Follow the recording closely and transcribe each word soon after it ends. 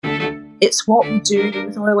It's what we do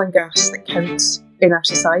with oil and gas that counts in our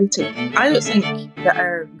society. I don't think that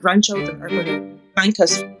our grandchildren are going to thank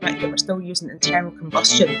us for the fact that we're still using internal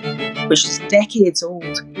combustion, which is decades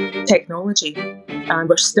old technology, and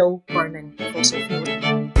we're still burning fossil fuels.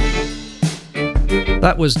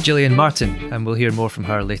 That was Gillian Martin, and we'll hear more from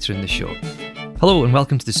her later in the show. Hello and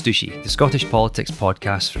welcome to The Stooshy, the Scottish politics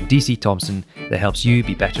podcast from DC Thomson that helps you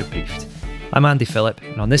be better briefed. I'm Andy Phillip,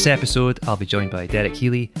 and on this episode I'll be joined by Derek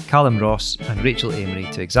Healy, Callum Ross and Rachel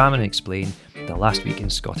Amery to examine and explain the last week in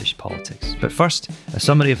Scottish politics. But first, a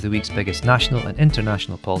summary of the week's biggest national and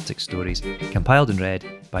international politics stories, compiled and read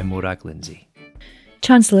by Morag Lindsay.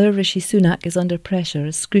 Chancellor Rishi Sunak is under pressure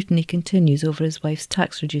as scrutiny continues over his wife's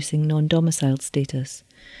tax-reducing non-domiciled status.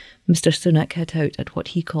 Mr Sunak hit out at what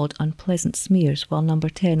he called unpleasant smears, while Number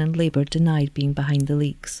 10 and Labour denied being behind the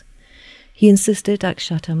leaks. He insisted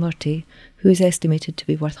Akshata Murty, who is estimated to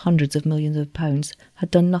be worth hundreds of millions of pounds, had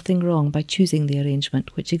done nothing wrong by choosing the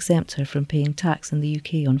arrangement which exempts her from paying tax in the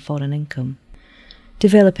UK on foreign income.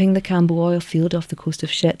 Developing the Cambo oil field off the coast of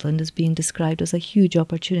Shetland is being described as a huge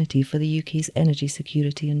opportunity for the UK's energy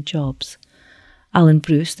security and jobs. Alan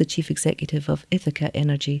Bruce, the chief executive of Ithaca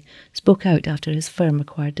Energy, spoke out after his firm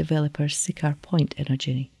acquired developer Siccar Point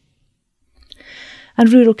Energy.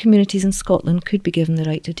 And rural communities in Scotland could be given the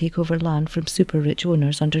right to take over land from super-rich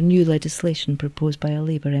owners under new legislation proposed by a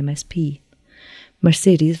Labour MSP.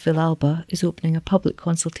 Mercedes Villalba is opening a public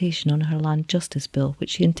consultation on her land justice bill,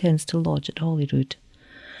 which she intends to lodge at Holyrood.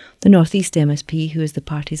 The North East MSP, who is the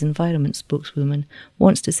party's environment spokeswoman,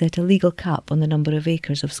 wants to set a legal cap on the number of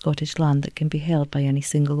acres of Scottish land that can be held by any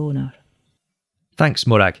single owner. Thanks,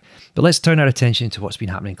 Morag. But let's turn our attention to what's been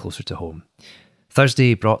happening closer to home.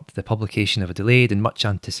 Thursday brought the publication of a delayed and much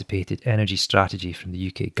anticipated energy strategy from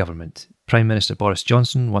the UK government. Prime Minister Boris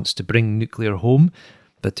Johnson wants to bring nuclear home,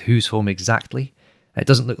 but whose home exactly? It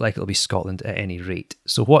doesn't look like it'll be Scotland at any rate.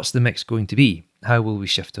 So what's the mix going to be? How will we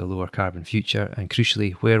shift to a lower carbon future? And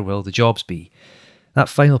crucially, where will the jobs be? That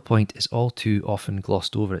final point is all too often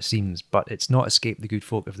glossed over, it seems, but it's not escaped the good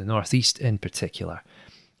folk of the North East in particular.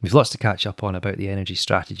 We've lots to catch up on about the energy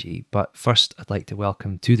strategy, but first I'd like to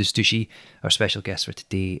welcome to the Stooshy our special guest for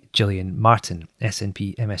today, Gillian Martin,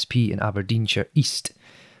 SNP MSP in Aberdeenshire East.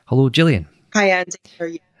 Hello, Gillian. Hi, Andy. How are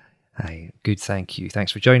you? Hi, good, thank you.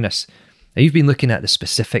 Thanks for joining us. Now, you've been looking at the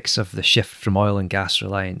specifics of the shift from oil and gas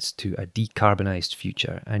reliance to a decarbonised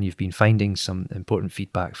future, and you've been finding some important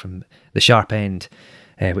feedback from the sharp end,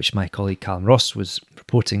 which my colleague Callum Ross was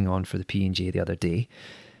reporting on for the P&J the other day.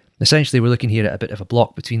 Essentially, we're looking here at a bit of a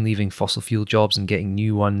block between leaving fossil fuel jobs and getting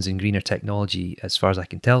new ones in greener technology, as far as I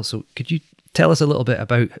can tell. So could you tell us a little bit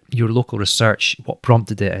about your local research, what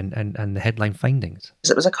prompted it and the headline findings?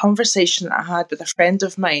 It was a conversation that I had with a friend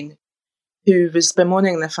of mine who was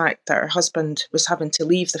bemoaning the fact that her husband was having to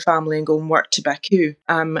leave the family and go and work to Baku.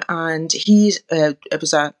 And he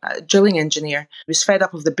was a drilling engineer. He was fed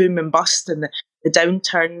up of the boom and bust and the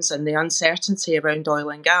downturns and the uncertainty around oil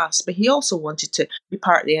and gas, but he also wanted to be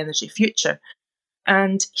part of the energy future.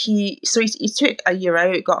 And he took a year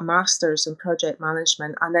out, got a master's in project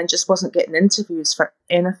management, and then just wasn't getting interviews for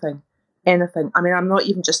anything. I mean, I'm not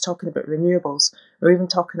even just talking about renewables. We're even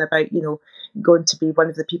talking about, going to be one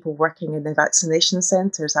of the people working in the vaccination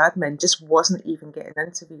centres, admin, just wasn't even getting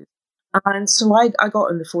interviews. And so I got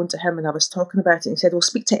on the phone to him and I was talking about it, and he said, well,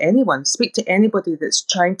 speak to anyone, speak to anybody that's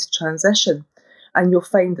trying to transition, and you'll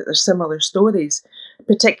find that there's similar stories,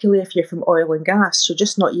 particularly if you're from oil and gas. You're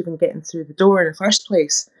just not even getting through the door in the first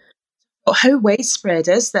place. But how widespread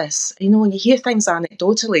is this? You hear things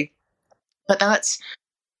anecdotally, but that's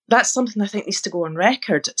something I think needs to go on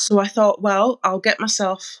record. So I thought, well, I'll get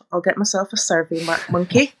myself a survey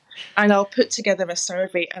monkey, and I'll put together a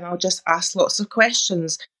survey, and I'll just ask lots of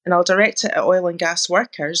questions, and I'll direct it at oil and gas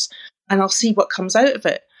workers, and I'll see what comes out of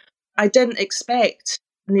it. I didn't expect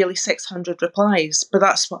nearly 600 replies, but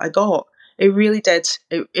that's what I got. It really did.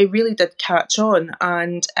 It really did catch on,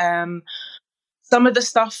 and some of the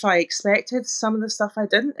stuff I expected, some of the stuff I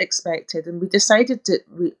didn't expect. And we decided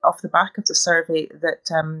off the back of the survey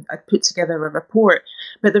that I'd put together a report.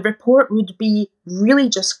 But the report would be really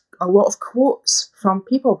just a lot of quotes from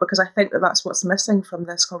people, because I think that that's what's missing from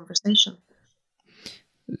this conversation.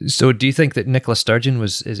 So do you think that Nicola Sturgeon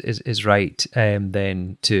is right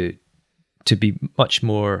then to be much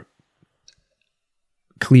more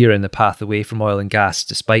clear in the path away from oil and gas,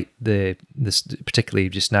 despite this, particularly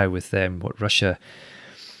just now with what Russia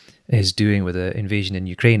is doing with the invasion in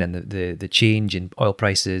Ukraine and the change in oil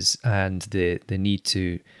prices and the need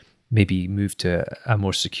to maybe move to a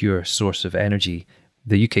more secure source of energy?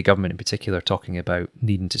 The UK government in particular talking about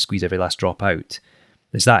needing to squeeze every last drop out.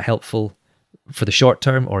 Is that helpful for the short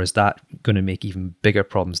term, or is that going to make even bigger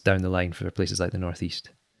problems down the line for places like the Northeast.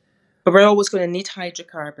 But we're always going to need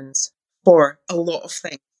hydrocarbons for a lot of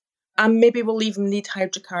things. And maybe we'll even need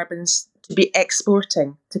hydrocarbons to be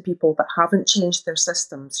exporting to people that haven't changed their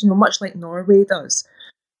systems, much like Norway does.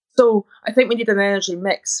 So I think we need an energy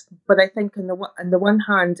mix. But I think on the one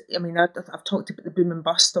hand, I mean, I've talked about the boom and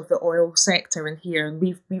bust of the oil sector in here, and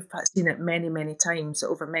we've seen it many, many times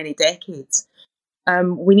over many decades.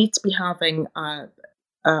 We need to be having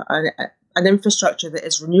an infrastructure that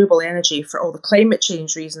is renewable energy for all the climate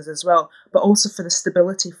change reasons as well, but also for the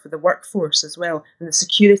stability for the workforce as well, and the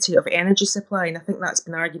security of energy supply. And I think that's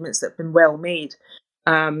been arguments that have been well made.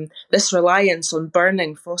 This reliance on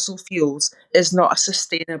burning fossil fuels is not a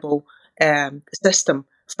sustainable system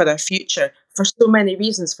for our future, for so many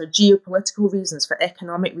reasons, for geopolitical reasons, for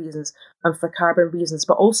economic reasons, and for carbon reasons,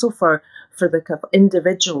 but also for the kind of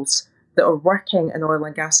individuals that are working in oil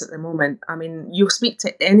and gas at the moment. I mean, you'll speak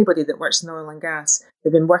to anybody that works in oil and gas.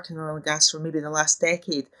 They've been working in oil and gas for maybe the last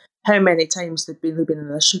decade. How many times they've been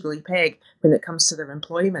in a sugary peg when it comes to their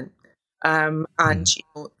employment. And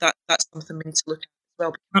that's something we need to look at as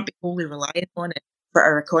well. We can't be wholly reliant on it for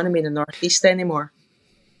our economy in the Northeast anymore.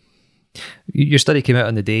 Your study came out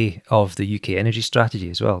on the day of the UK energy strategy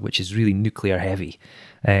as well, which is really nuclear heavy.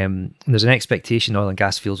 There's an expectation oil and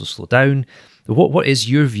gas fields will slow down. What is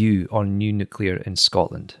your view on new nuclear in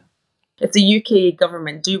Scotland? If the UK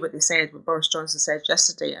government do what they said, what Boris Johnson said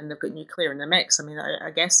yesterday, and they've got nuclear in the mix, I mean,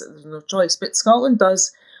 I guess that there's no choice. But Scotland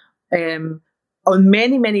does, on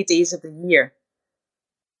many, many days of the year,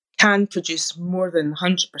 can produce more than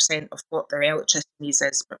 100% of what their electricity needs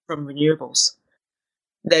is from renewables.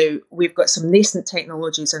 Now, we've got some nascent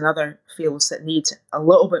technologies in other fields that need a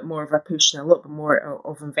little bit more of a push and a little bit more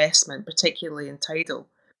of investment, particularly in tidal,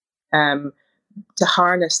 to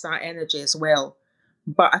harness that energy as well.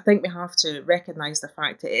 But I think we have to recognise the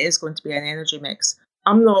fact that it is going to be an energy mix.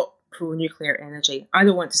 I'm not pro-nuclear energy. I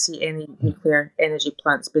don't want to see any nuclear energy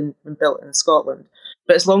plants being built in Scotland.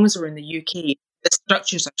 But as long as we're in the UK, the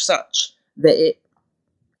structures are such that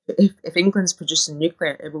if England's producing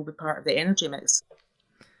nuclear, it will be part of the energy mix.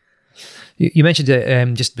 You mentioned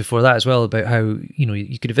it just before that as well about how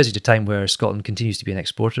you could envisage a time where Scotland continues to be an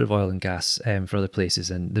exporter of oil and gas for other places,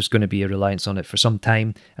 and there's going to be a reliance on it for some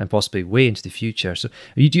time and possibly way into the future. So,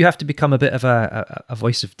 do you have to become a bit of a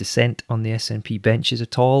voice of dissent on the SNP benches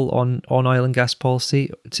at all on oil and gas policy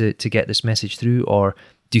to get this message through, or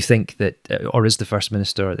do you think that, or is the First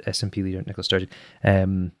Minister, or the SNP leader Nicola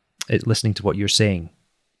Sturgeon, listening to what you're saying?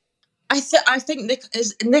 I think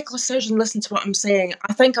Nicola Sturgeon listened to what I'm saying.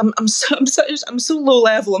 I think I'm so low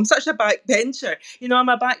level. I'm such a backbencher. I'm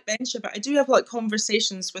a backbencher, but I do have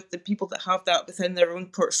conversations with the people that have that within their own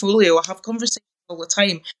portfolio. I have conversations all the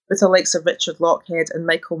time with the likes of Richard Lochhead and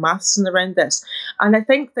Michael Matheson around this. And I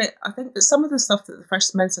think that some of the stuff that the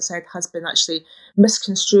First Minister said has been actually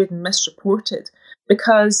misconstrued and misreported,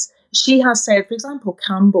 because she has said, for example,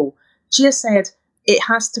 Campbell, she has said it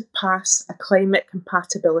has to pass a climate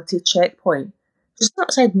compatibility checkpoint. She's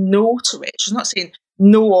not said no to it. She's not saying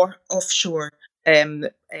no offshore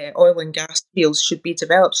oil and gas fields should be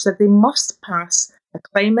developed. She said they must pass a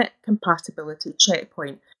climate compatibility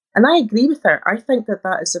checkpoint. And I agree with her. I think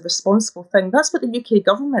that is a responsible thing. That's what the UK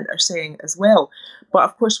government are saying as well. But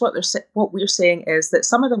of course, what we're saying is that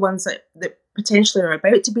some of the ones that potentially are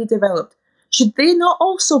about to be developed, should they not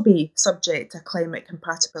also be subject to a climate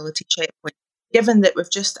compatibility checkpoint, given that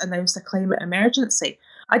we've just announced a climate emergency?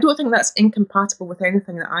 I don't think that's incompatible with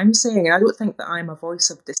anything that I'm saying, and I don't think that I'm a voice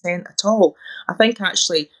of dissent at all. I think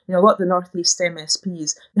actually, a lot of the North East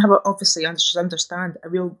MSPs have obviously understand a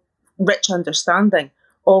real rich understanding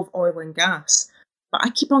of oil and gas. But I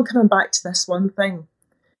keep on coming back to this one thing.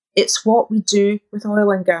 It's what we do with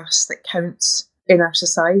oil and gas that counts in our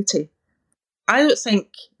society. I don't think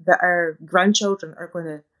that our grandchildren are going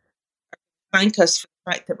to thank us for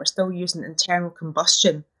the fact that we're still using internal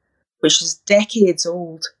combustion, which is decades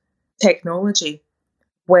old technology,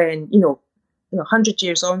 when 100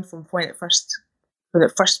 years on from when it first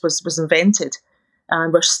was invented,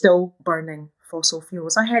 and we're still burning fossil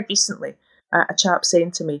fuels. I heard recently a chap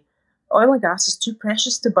saying to me, oil and gas is too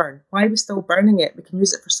precious to burn. Why are we still burning it? We can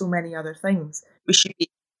use it for so many other things. We should be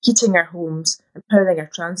heating our homes and powering our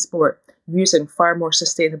transport using far more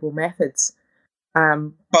sustainable methods.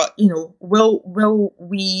 But will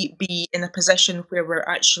we be in a position where we're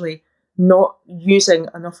actually not using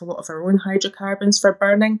an awful lot of our own hydrocarbons for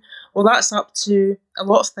burning? Well, that's up to a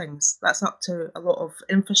lot of things. That's up to a lot of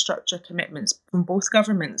infrastructure commitments from both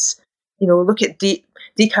governments. Look at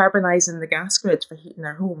decarbonising the gas grid for heating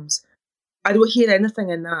our homes. I don't hear anything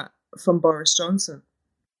in that from Boris Johnson.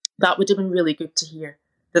 That would have been really good to hear.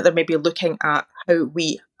 that they're maybe looking at how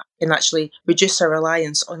we can actually reduce our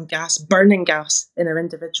reliance on gas, burning gas in our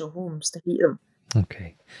individual homes to heat them.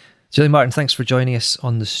 Okay. Gillian Martin, thanks for joining us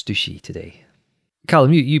on the Stooshy today.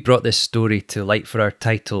 Callum, you brought this story to light for our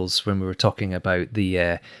titles when we were talking about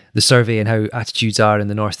the survey and how attitudes are in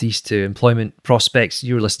the North East to employment prospects.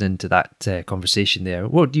 You were listening to that conversation there.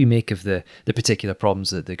 What do you make of the particular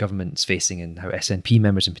problems that the government's facing and how SNP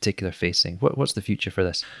members in particular are facing? What's the future for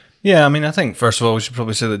this? Yeah, I mean, I think first of all we should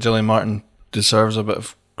probably say that Gillian Martin deserves a bit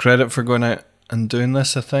of credit for going out and doing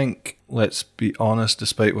this. I think, let's be honest,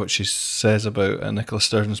 despite what she says about Nicola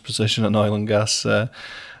Sturgeon's position on oil and gas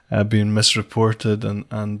being misreported and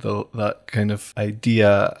that kind of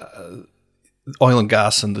idea, oil and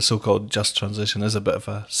gas and the so-called just transition is a bit of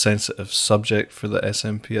a sensitive subject for the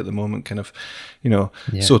SNP at the moment, kind of,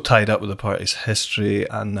 so tied up with the party's history,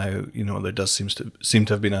 and now, there does seem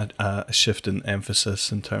to have been a shift in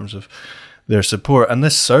emphasis in terms of their support. And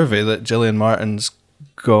this survey that Gillian Martin's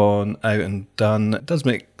gone out and done, it does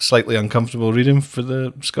make slightly uncomfortable reading for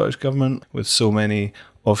the Scottish Government, with so many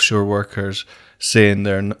offshore workers saying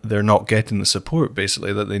they're not getting the support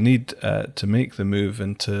basically that they need to make the move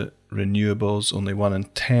into renewables. Only 1 in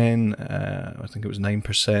 10, I think it was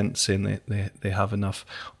 9%, saying they have enough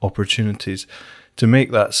opportunities to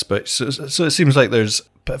make that switch. So it seems like there's a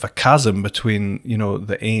bit of a chasm between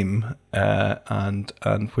the aim and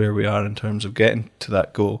where we are in terms of getting to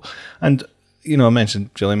that goal. And I mentioned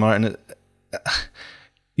Gillian Martin.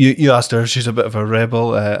 You asked her if she's a bit of a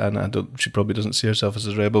rebel, and she probably doesn't see herself as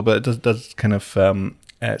a rebel, but it does kind of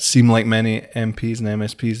seem like many MPs and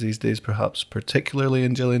MSPs these days, perhaps particularly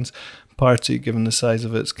in Gillian's party, given the size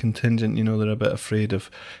of its contingent, they're a bit afraid of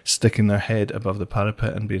sticking their head above the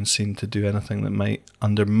parapet and being seen to do anything that might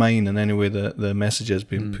undermine in any way the messages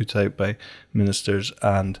being put out by ministers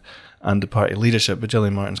and the party leadership. But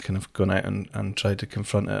Gillian Martin's kind of gone out and tried to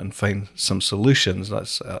confront it and find some solutions.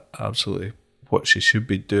 That's absolutely what she should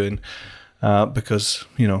be doing, because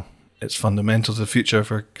it's fundamental to the future of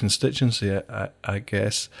her constituency, I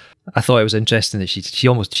guess. I thought it was interesting that she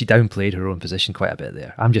downplayed her own position quite a bit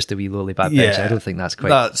there. I'm just a wee lowly backbencher. I don't think that's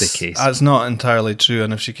quite the case. That's not entirely true.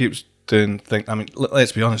 And if she keeps doing things, I mean,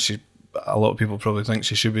 let's be honest, a lot of people probably think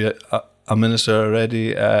she should be a minister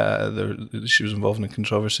already. She was involved in a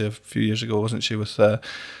controversy a few years ago, wasn't she, with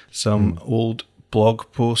some old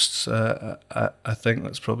blog posts. I think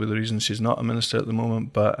that's probably the reason she's not a minister at the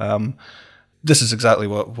moment. But this is exactly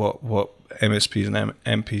what MSPs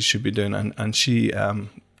and MPs should be doing, and she,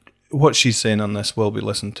 what she's saying on this will be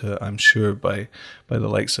listened to, I'm sure, by the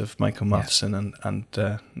likes of Michael Matheson and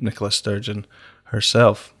Nicola Sturgeon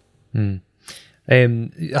herself. I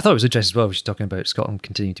thought it was interesting as well. She's talking about Scotland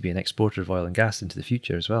continuing to be an exporter of oil and gas into the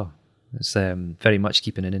future as well. It's very much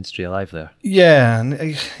keeping an industry alive there. Yeah, and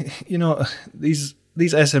these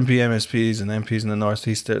SNP MSPs and MPs in the North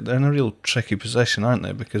East, they're in a real tricky position, aren't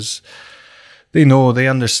they? Because they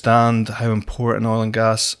understand how important oil and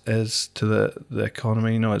gas is to the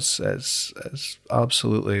economy. It's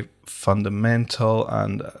absolutely fundamental,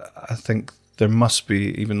 and I think there must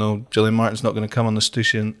be, even though Gillian Martin's not going to come on the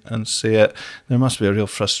Stooshy and say it, there must be a real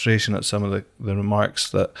frustration at some of the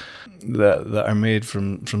remarks that are made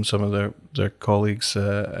from some of their colleagues,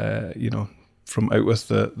 from out with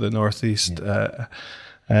the North East,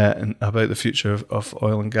 and about the future of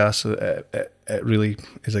oil and gas. It really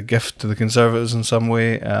is a gift to the Conservatives in some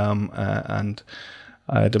way, and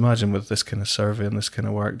I'd imagine with this kind of survey and this kind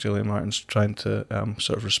of work, Gillian Martin's trying to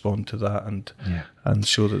sort of respond to that and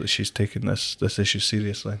show that she's taking this issue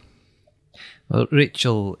seriously. Well,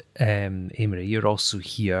 Rachel Amery, you're also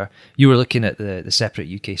here. You were looking at the separate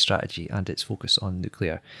UK strategy and its focus on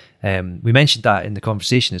nuclear. We mentioned that in the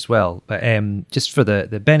conversation as well, but just for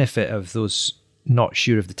the benefit of those not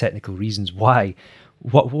sure of the technical reasons why,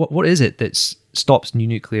 what is it that stops new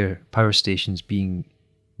nuclear power stations being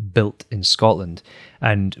built in Scotland,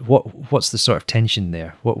 and what's the sort of tension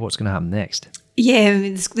there? What's going to happen next? Yeah, I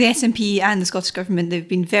mean, the SNP and the Scottish Government, they've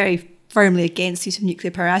been very firmly against the use of nuclear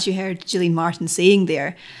power, as you heard Gillian Martin saying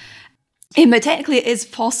there. But technically it is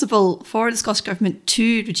possible for the Scottish Government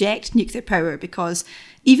to reject nuclear power, because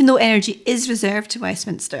even though energy is reserved to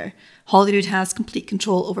Westminster, Holyrood has complete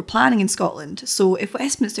control over planning in Scotland. So if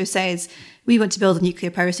Westminster says, we want to build a nuclear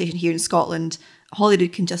power station here in Scotland,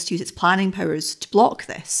 Holyrood can just use its planning powers to block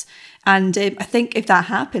this. And I think if that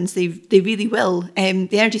happens, they really will.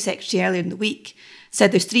 The Energy Secretary earlier in the week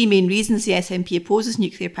said there's 3 main reasons the SNP opposes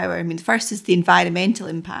nuclear power. I mean, the first is the environmental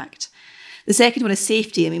impact. The second one is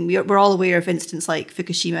safety. I mean, we're all aware of incidents like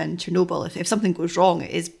Fukushima and Chernobyl. If something goes wrong,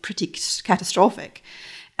 it is pretty catastrophic.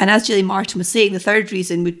 And as Gillian Martin was saying, the third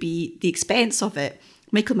reason would be the expense of it.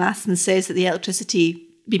 Michael Matheson says that the electricity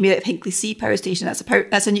being made at Hinkley C power station,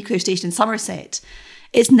 that's a nuclear station in Somerset,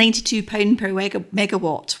 it's £92 per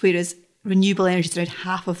megawatt, whereas renewable energy is around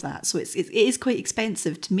half of that. So it is quite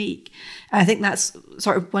expensive to make. And I think that's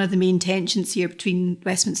sort of one of the main tensions here between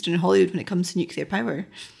Westminster and Holyrood when it comes to nuclear power.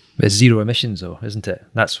 It's zero emissions, though, isn't it?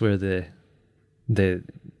 That's where the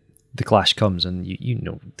clash comes. And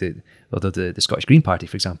although the Scottish Green Party,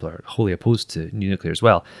 for example, are wholly opposed to new nuclear as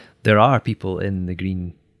well, there are people in the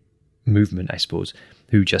green movement, I suppose,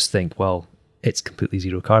 who just think, well, it's completely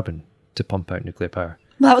zero carbon to pump out nuclear power.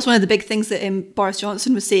 Well, that was one of the big things that Boris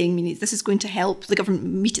Johnson was saying. I mean, this is going to help the government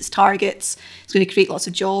meet its targets. It's going to create lots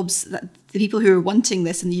of jobs. The people who are wanting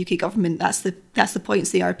this in the UK government, that's the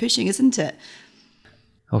points they are pushing, isn't it?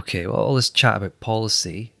 Okay, well, all this chat about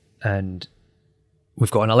policy, and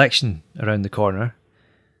we've got an election around the corner.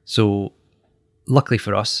 So luckily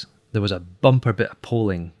for us, there was a bumper bit of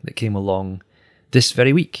polling that came along this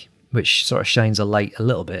very week, which sort of shines a light a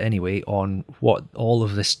little bit anyway on what all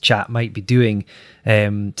of this chat might be doing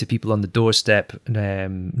to people on the doorstep,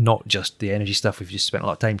 not just the energy stuff we've just spent a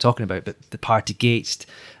lot of time talking about, but the Partygate.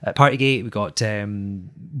 We've got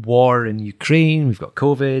war in Ukraine, we've got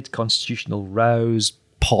COVID, constitutional rows,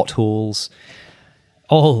 potholes,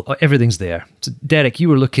 everything's there. So Derek, you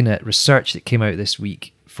were looking at research that came out this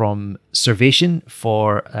week from Survation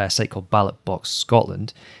for a site called Ballot Box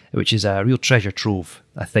Scotland, which is a real treasure trove,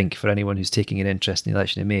 I think, for anyone who's taking an interest in the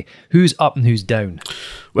election in May. Who's up and who's down?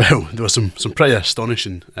 Well, there were some pretty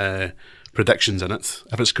astonishing predictions in it.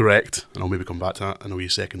 If it's correct, and I'll maybe come back to that in a wee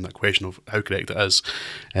second, that question of how correct it is,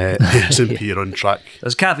 the SNP are on track.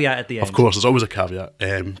 There's a caveat at the end. Of course, there's always a caveat.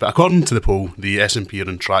 But according to the poll, the SNP are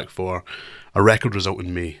on track for a record result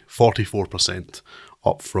in May, 44%,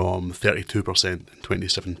 up from 32% in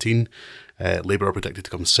 2017. Labour are predicted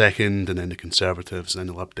to come second, and then the Conservatives, and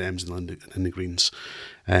then the Lib Dems, and then the Greens.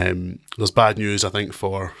 There's bad news, I think,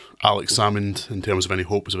 for Alex Salmond in terms of any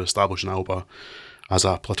hopes of establishing Alba as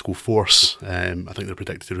a political force. I think they're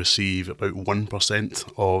predicted to receive about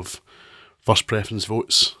 1% of first preference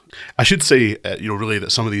votes. I should say, really,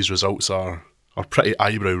 that some of these results are pretty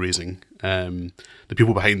eyebrow-raising. The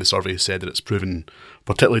people behind the survey said that it's proven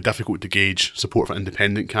particularly difficult to gauge support for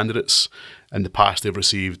independent candidates. In the past, they've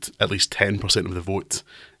received at least 10% of the vote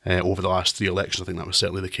over the last 3 elections. I think that was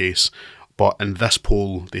certainly the case. But in this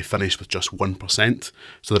poll, they finished with just 1%.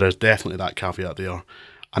 So there is definitely that caveat there.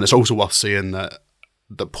 And it's also worth saying that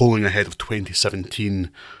the polling ahead of 2017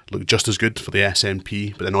 looked just as good for the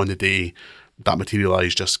SNP, but then on the day, that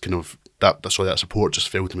materialised just kind of, that support just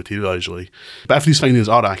failed to materialise really. But if these findings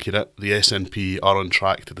are accurate, the SNP are on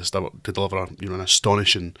track to deliver an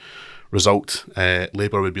astonishing result.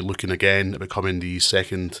 Labour would be looking again at becoming the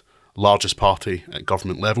second largest party at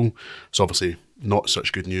government level. So obviously not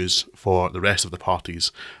such good news for the rest of the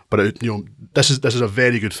parties. But this is a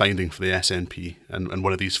very good finding for the SNP and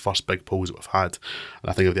one of these first big polls that we've had.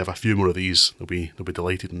 And I think if they have a few more of these, they'll be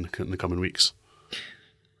delighted in the coming weeks.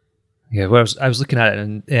 Yeah, well, I was looking at it,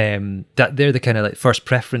 and that they're the kind of like first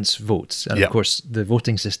preference votes, and Yep. Of course the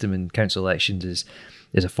voting system in council elections is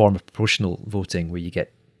a form of proportional voting where you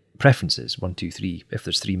get preferences 1, 2, 3 if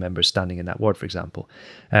there's 3 members standing in that ward, for example.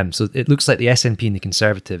 So it looks like the SNP and the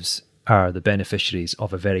Conservatives are the beneficiaries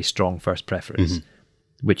of a very strong first preference,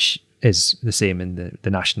 which is the same in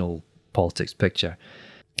the national politics picture.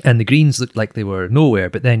 And the Greens looked like they were nowhere,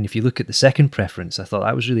 but then if you look at the second preference, I thought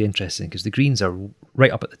that was really interesting because the Greens are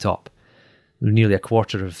right up at the top. They're nearly a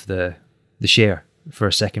quarter of the share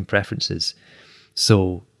for second preferences.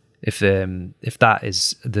 So if that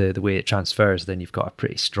is the way it transfers, then you've got a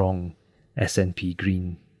pretty strong SNP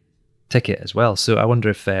Green ticket as well. So I wonder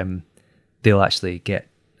if they'll actually get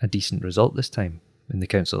a decent result this time in the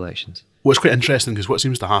council elections. Well, it's quite interesting because what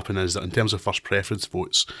seems to happen is that in terms of first preference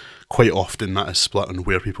votes, quite often that is split on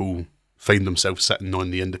where people find themselves sitting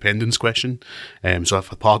on the independence question. So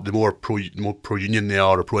if the more pro-union they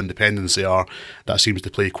are or pro-independence they are, that seems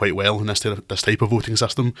to play quite well in this type of voting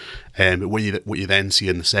system. But what you then see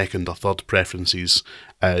in the second or third preferences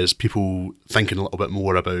is people thinking a little bit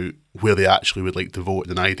more about where they actually would like to vote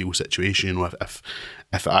in an ideal situation.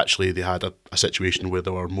 If actually they had a situation where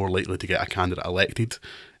they were more likely to get a candidate elected.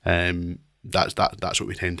 That's what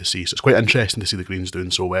we tend to see. So it's quite interesting to see the Greens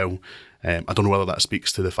doing so well. I don't know whether that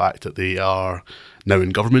speaks to the fact that they are now in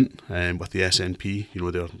government with the SNP.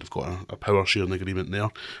 They've got a power sharing agreement there.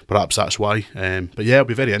 Perhaps that's why. But yeah, it'll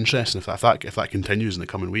be very interesting if that continues in the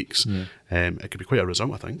coming weeks. It could be quite a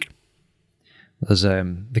result, I think. There's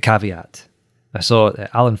the caveat. I saw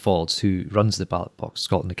Alan Faulds, who runs the Ballot Box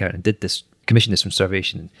Scotland account and commissioned this from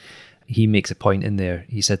Survation. He makes a point in there.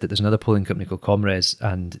 He said that there's another polling company called Comres,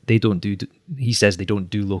 and he says they don't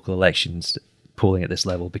do local elections polling at this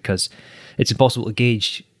level, because it's impossible to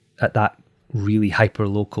gauge at that really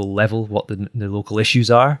hyper-local level what the local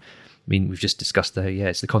issues are. I mean, we've just discussed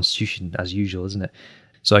it's the Constitution as usual, isn't it?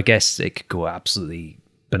 So I guess it could go absolutely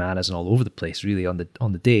bananas and all over the place, really, on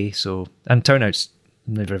the day. So, and turnout's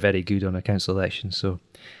never very good on a council election. So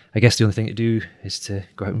I guess the only thing to do is to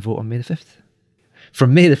go out and vote on May the 5th.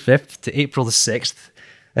 From May the 5th to April the 6th,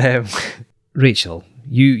 Rachel,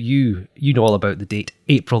 you know all about the date,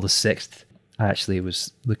 April the 6th. I actually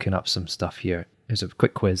was looking up some stuff here. Here's a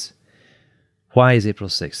quick quiz. Why is April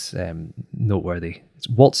 6th noteworthy? It's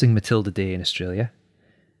Waltzing Matilda Day in Australia.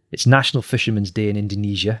 It's National Fisherman's Day in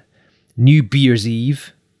Indonesia. New Beer's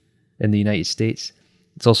Eve in the United States.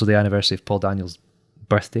 It's also the anniversary of Paul Daniels'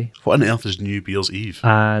 birthday. What on earth is New Beer's Eve?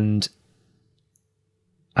 And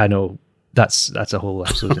I know that's a whole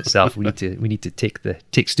episode in itself. We need to take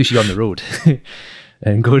Stushy on the road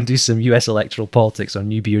and go and do some US electoral politics on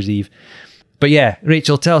New Beer's Eve. But yeah,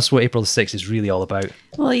 Rachel, tell us what April the 6th is really all about.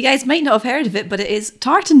 Well, you guys might not have heard of it, but it is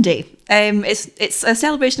Tartan Day. It's a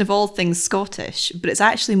celebration of all things Scottish, but it's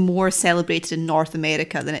actually more celebrated in North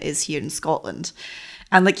America than it is here in Scotland.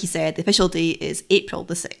 And like you said, the official day is April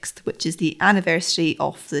the 6th, which is the anniversary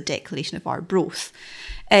of the Declaration of Arbroath.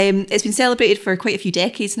 It's been celebrated for quite a few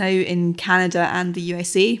decades now in Canada and the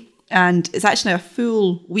USA, and it's actually now a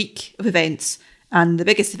full week of events. And the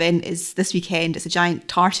biggest event is this weekend. It's a giant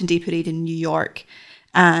Tartan Day parade in New York.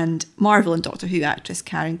 And Marvel and Doctor Who actress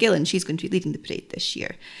Karen Gillan, she's going to be leading the parade this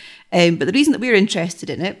year. But the reason that we're interested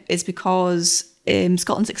in it is because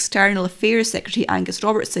Scotland's External Affairs Secretary Angus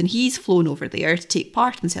Robertson, he's flown over there to take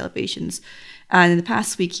part in the celebrations. And in the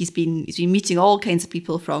past week, he's been meeting all kinds of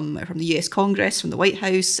people from the US Congress, from the White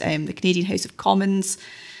House, the Canadian House of Commons.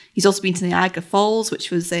 He's also been to Niagara Falls,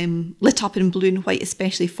 which was lit up in blue and white,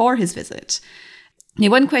 especially for his visit. Now,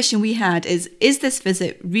 one question we had is this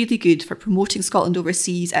visit really good for promoting Scotland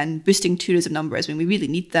overseas and boosting tourism numbers? I mean, we really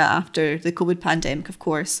need that after the COVID pandemic, of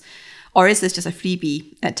course. Or is this just a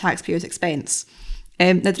freebie at taxpayers' expense?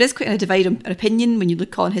 Now, there is quite a divide of opinion when you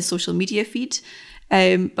look on his social media feed.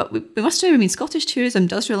 But we must remember, Scottish tourism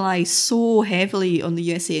does rely so heavily on the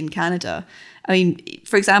USA and Canada. I mean,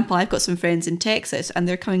 for example, I've got some friends in Texas and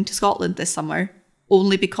they're coming to Scotland this summer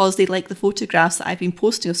only because they like the photographs that I've been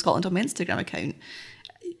posting of Scotland on my Instagram account.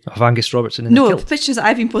 Of Angus Robertson in the kilt? No, pictures that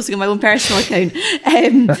I've been posting on my own personal account.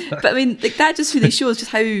 But I mean, that just really shows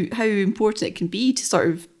just how important it can be to sort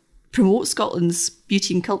of promote Scotland's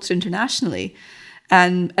beauty and culture internationally.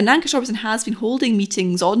 And Angus Robertson has been holding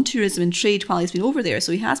meetings on tourism and trade while he's been over there,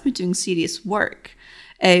 so he has been doing serious work.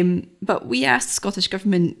 But we asked the Scottish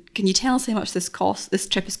Government, can you tell us how much this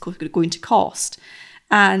trip is going to cost?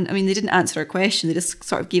 And I mean, they didn't answer our question. They just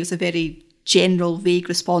sort of gave us a very general, vague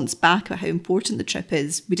response back about how important the trip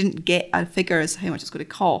is. We didn't get a figure as to how much it's going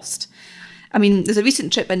to cost. I mean, there's a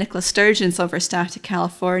recent trip by Nicola Sturgeon and some of her staff to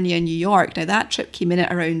California and New York. Now, that trip came in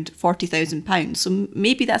at around £40,000. So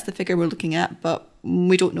maybe that's the figure we're looking at, but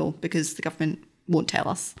we don't know because the government won't tell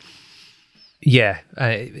us. Yeah,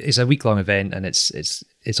 it's a week-long event and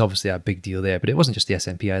it's obviously a big deal there. But it wasn't just the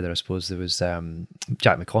SNP either, I suppose. There was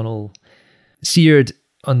Jack McConnell. Seared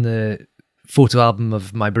on the photo album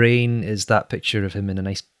of my brain is that picture of him in a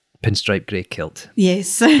nice pinstripe grey kilt.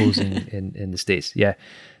 Yes. Posing in the States. Yeah.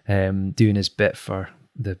 Doing his bit for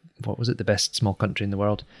the best small country in the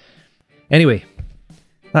world. Anyway,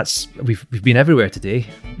 we've been everywhere today.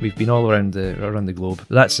 We've been all around the globe.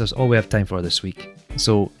 But that's all we have time for this week.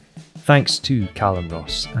 So thanks to Callum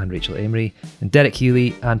Ross and Rachel Amery and Derek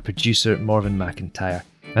Healy and producer Morven McIntyre.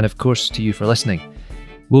 And of course to you for listening.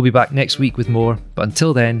 We'll be back next week with more, but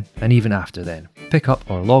until then, and even after then, pick up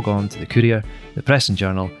or log on to the Courier, the Press and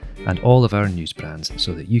Journal, and all of our news brands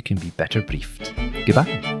so that you can be better briefed. Goodbye.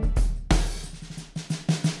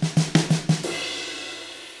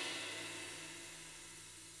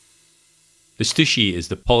 The Stushy is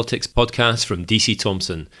the politics podcast from DC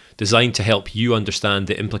Thomson, designed to help you understand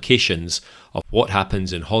the implications of what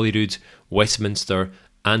happens in Holyrood, Westminster,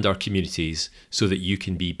 and our communities so that you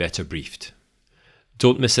can be better briefed.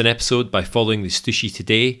 Don't miss an episode by following the Stushy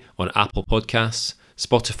today on Apple Podcasts,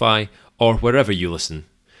 Spotify, or wherever you listen.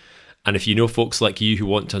 And if you know folks like you who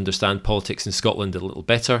want to understand politics in Scotland a little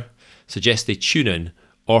better, suggest they tune in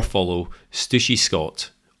or follow Stushy Scott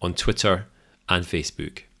on Twitter and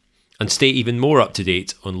Facebook. And stay even more up to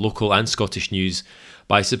date on local and Scottish news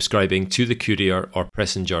by subscribing to the Courier or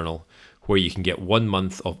Press and Journal, where you can get 1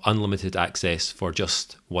 month of unlimited access for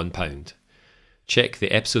just £1. Check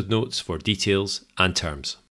the episode notes for details and terms.